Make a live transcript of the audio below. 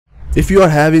If you are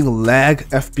having lag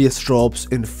FPS drops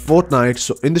in Fortnite,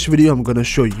 so in this video I'm gonna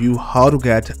show you how to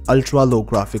get ultra low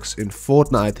graphics in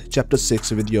Fortnite Chapter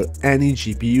 6 with your any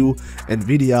GPU,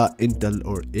 Nvidia, Intel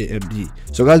or AMD.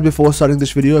 So guys, before starting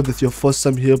this video, if this is your first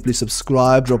time here, please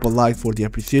subscribe, drop a like for the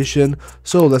appreciation.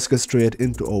 So let's get straight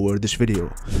into this video.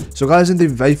 So guys, in the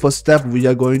very first step, we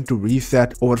are going to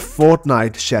reset our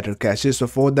Fortnite Shatter cache. So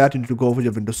for that, you need to go for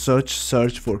your Windows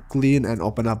search for clean and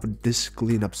open up this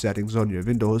cleanup settings on your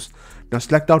Windows. Now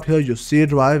select out here your C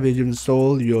drive where you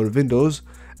install your Windows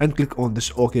and click on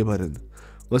this OK button.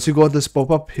 Once you got this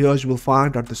pop-up here, you will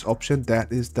find out this option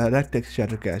that is the RiPEX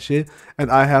Shatter cache, and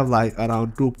I have like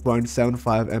around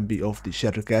 2.75 MB of the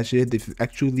Shatter cache. This is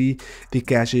actually the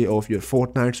cache of your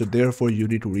Fortnite, so therefore you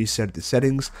need to reset the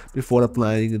settings before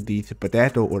applying the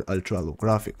potato or ultra low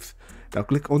graphics. Now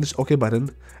click on this OK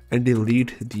button and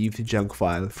delete the junk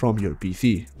file from your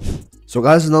PC. So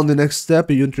guys, now the next step,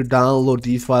 you need to download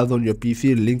these files on your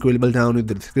PC. Link available down in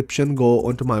the description. Go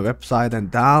onto my website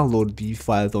and download these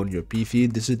files on your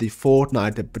PC. This is the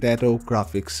Fortnite Potato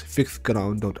Graphics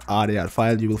fixedground.rar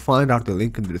file. You will find out the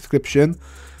link in the description.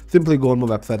 Simply go on my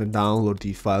website and download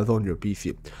these files on your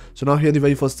PC. So now here the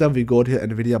very first step, we go to here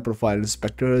Nvidia Profile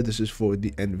Inspector. This is for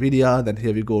the Nvidia. Then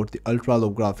here we go to the ultra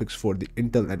low graphics for the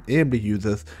Intel and AMD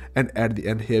users. And at the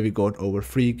end here we got our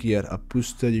free gear up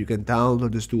booster. You can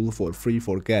download this tool for free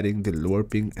for getting the lower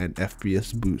ping and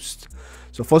FPS boost.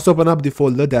 So first open up the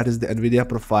folder that is the Nvidia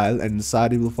profile, and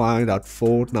inside you will find out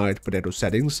Fortnite potato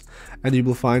settings, and you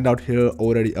will find out here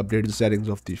already updated settings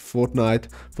of the Fortnite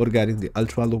for getting the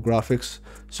ultra low graphics.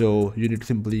 So you need to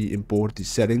simply import the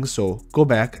settings. So go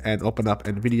back and open up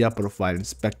Nvidia Profile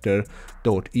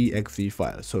Inspector.exe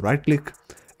file. So right click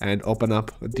and open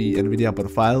up the Nvidia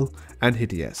profile and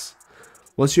hit yes.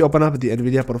 Once you open up the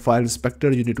Nvidia Profile Inspector,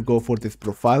 you need to go for this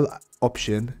profile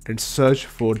option and search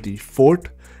for the Fort,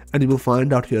 and you will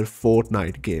find out here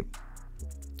Fortnite game.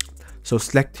 So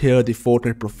select here the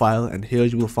Fortnite profile, and here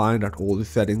you will find out all the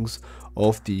settings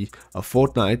of the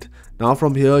Fortnite. Now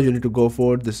from here you need to go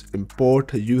for this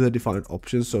import user defined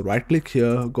option. So right click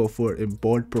here, go for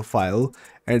import profile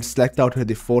and select out here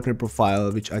the Fortnite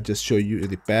profile which I just showed you in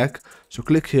the pack. So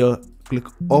click here, click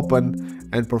open,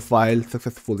 and profile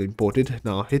successfully imported.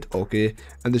 Now hit OK,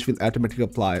 and this will automatically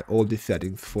apply all the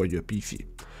settings for your PC.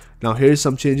 Now here is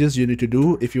some changes you need to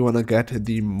do if you want to get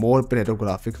the more potato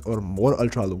graphics or more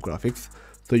ultra low graphics.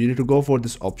 So you need to go for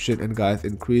this option and guys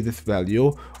increase this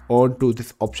value onto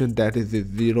this option that is the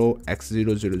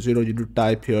 0x000. You need to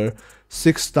type here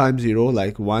 6 times 0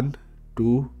 like 1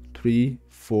 2 3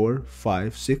 4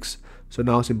 5 6. So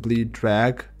now simply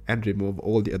drag and remove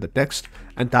all the other text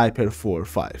and type here 4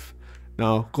 5.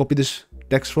 Now copy this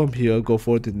text from here, go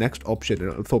for the next option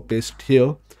and also paste it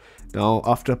here. Now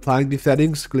after applying the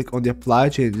settings, click on the apply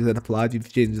changes and apply these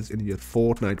changes in your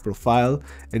Fortnite profile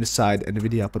inside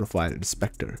Nvidia Profile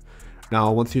Inspector.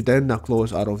 Now once you're done, now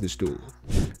close out of this tool.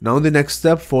 Now the next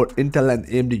step for Intel and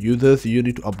AMD users, you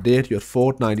need to update your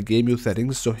Fortnite game use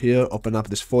settings. So here open up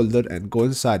this folder and go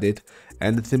inside it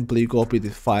and simply copy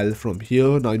this file from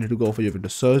here. Now you need to go for your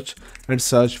Windows search and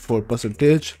search for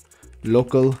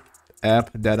 %local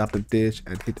app data percentage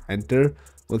and hit enter.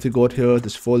 Once you got here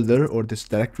this folder or this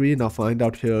directory, now find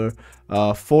out here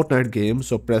Fortnite game.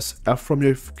 So press F from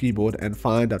your keyboard and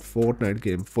find that Fortnite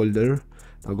game folder.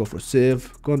 Now go for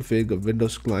save, config,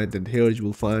 Windows client, and here you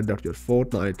will find out your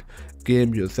Fortnite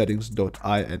game your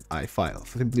settings.ini file.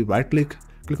 So simply right click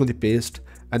on the paste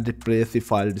and replace the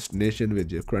file destination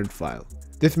with your current file.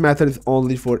 This method is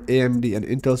only for AMD and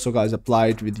Intel, so guys apply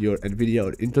it with your Nvidia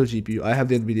or Intel GPU. I have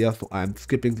the Nvidia, so I'm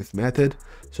skipping this method.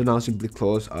 So now simply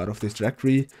close out of this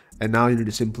directory, and now you need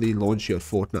to simply launch your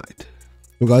Fortnite.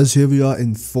 So guys, here we are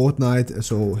in Fortnite.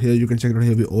 So here you can check it out.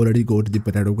 Here we already go to the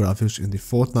potato graphics in the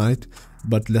Fortnite,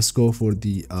 but let's go for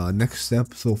the next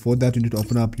step. So for that you need to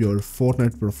open up your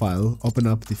Fortnite profile, open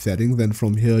up the settings, then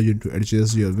from here you need to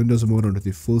adjust your Windows mode onto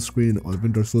the full screen or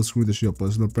Windows full screen. This is your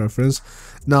personal preference.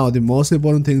 Now the most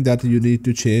important thing that you need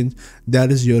to change,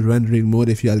 that is your rendering mode.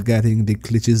 If you are getting the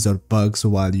glitches or bugs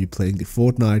while you playing the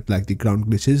Fortnite, like the ground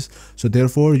glitches, so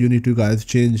therefore you need to guys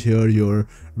change here your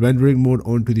rendering mode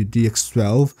onto the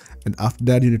DX12, and after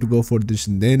that you need to go for this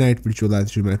day-night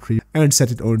visualize geometry and set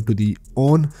it on to the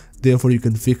on. Therefore you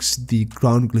can fix the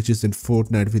ground glitches in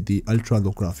Fortnite with the ultra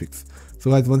low graphics.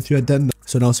 So guys, once you are done,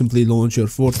 so now simply launch your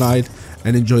Fortnite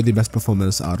and enjoy the best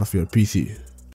performance out of your PC.